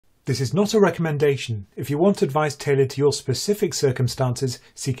This is not a recommendation. If you want advice tailored to your specific circumstances,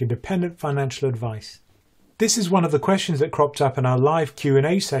 seek independent financial advice. This is one of the questions that cropped up in our live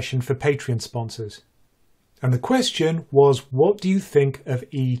Q&A session for Patreon sponsors. And the question was, what do you think of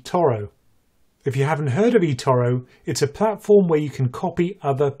eToro? If you haven't heard of eToro, it's a platform where you can copy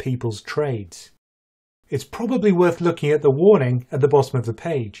other people's trades. It's probably worth looking at the warning at the bottom of the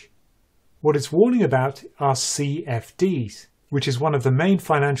page. What it's warning about are CFDs, which is one of the main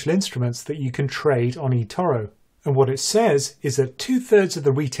financial instruments that you can trade on eToro. And what it says is that 2/3 of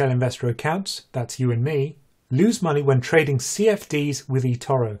the retail investor accounts, that's you and me, lose money when trading CFDs with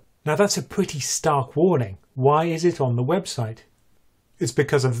eToro. Now that's a pretty stark warning. Why is it on the website? It's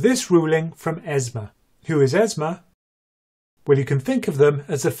because of this ruling from ESMA. Who is ESMA? Well, you can think of them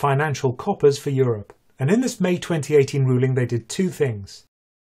as the financial coppers for Europe. And in this May 2018 ruling, they did two things.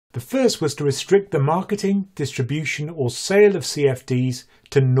 The first was to restrict the marketing, distribution or sale of CFDs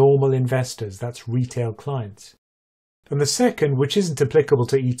to normal investors, that's retail clients. And the second, which isn't applicable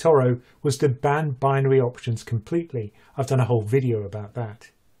to eToro, was to ban binary options completely. I've done a whole video about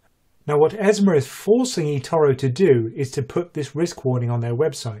that. Now what ESMA is forcing eToro to do is to put this risk warning on their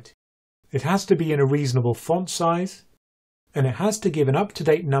website. It has to be in a reasonable font size, and it has to give an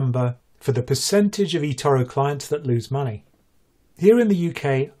up-to-date number for the percentage of eToro clients that lose money. Here in the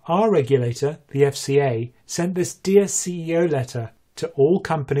UK, our regulator, the FCA, sent this Dear CEO letter to all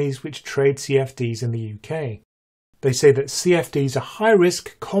companies which trade CFDs in the UK. They say that CFDs are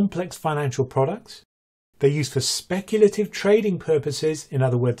high-risk, complex financial products. They're used for speculative trading purposes, in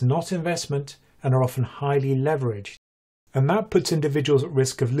other words, not investment, and are often highly leveraged. And that puts individuals at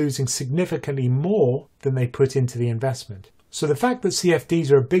risk of losing significantly more than they put into the investment. So the fact that CFDs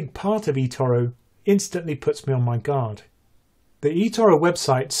are a big part of eToro instantly puts me on my guard. The eToro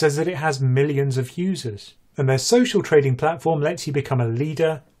website says that it has millions of users, and their social trading platform lets you become a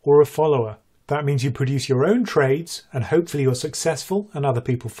leader or a follower. That means you produce your own trades, and hopefully you're successful and other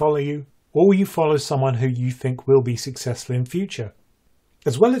people follow you, or you follow someone who you think will be successful in future.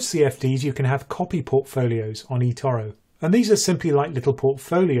 As well as CFDs, you can have copy portfolios on eToro, and these are simply like little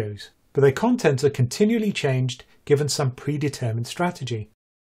portfolios, but their contents are continually changed given some predetermined strategy.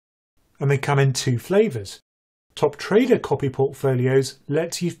 And they come in two flavors. Top Trader copy portfolios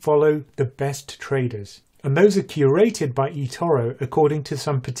lets you follow the best traders, and those are curated by eToro according to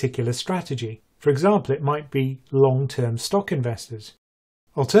some particular strategy. For example, it might be long-term stock investors.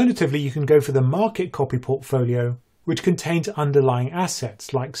 Alternatively, you can go for the market copy portfolio, which contains underlying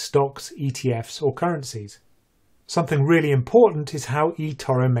assets like stocks, ETFs or currencies. Something really important is how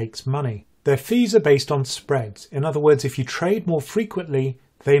eToro makes money. Their fees are based on spreads. In other words, if you trade more frequently,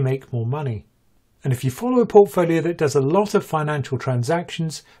 they make more money. And if you follow a portfolio that does a lot of financial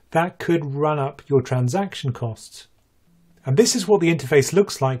transactions, that could run up your transaction costs. And this is what the interface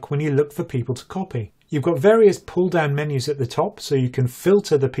looks like when you look for people to copy. You've got various pull-down menus at the top so you can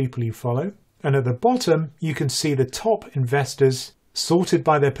filter the people you follow. And at the bottom, you can see the top investors sorted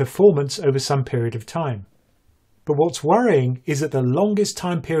by their performance over some period of time. But what's worrying is that the longest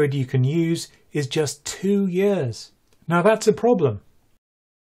time period you can use is just 2 years. Now that's a problem,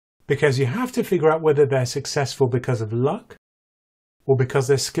 because you have to figure out whether they're successful because of luck or because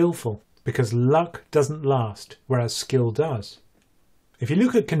they're skillful, because luck doesn't last, whereas skill does. If you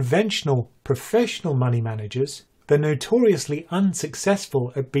look at conventional professional money managers, they're notoriously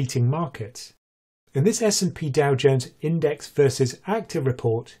unsuccessful at beating markets. In this S&P Dow Jones Index versus Active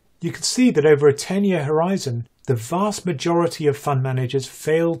report, you can see that over a 10-year horizon, the vast majority of fund managers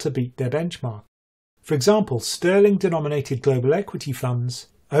fail to beat their benchmark. For example, sterling-denominated global equity funds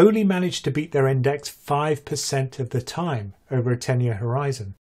only manage to beat their index 5% of the time over a 10-year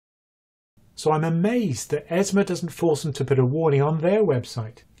horizon. So I'm amazed that ESMA doesn't force them to put a warning on their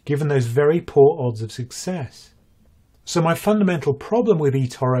website, given those very poor odds of success. So my fundamental problem with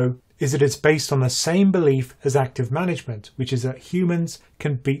eToro is that it's based on the same belief as active management, which is that humans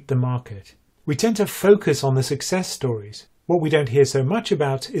can beat the market. We tend to focus on the success stories. What we don't hear so much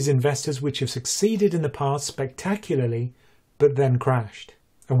about is investors which have succeeded in the past spectacularly, but then crashed.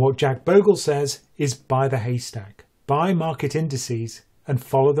 And what Jack Bogle says is buy the haystack, buy market indices and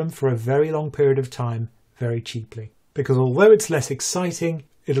follow them for a very long period of time very cheaply. Because although it's less exciting,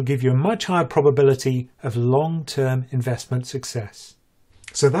 it'll give you a much higher probability of long-term investment success.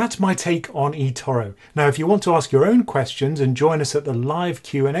 So that's my take on eToro. Now, if you want to ask your own questions and join us at the live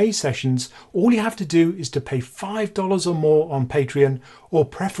Q&A sessions, all you have to do is to pay $5 or more on Patreon, or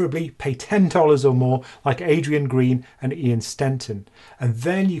preferably pay $10 or more like Adrian Green and Ian Stenton. And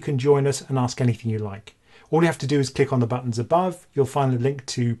then you can join us and ask anything you like. All you have to do is click on the buttons above. You'll find the link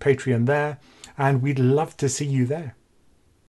to Patreon there, and we'd love to see you there.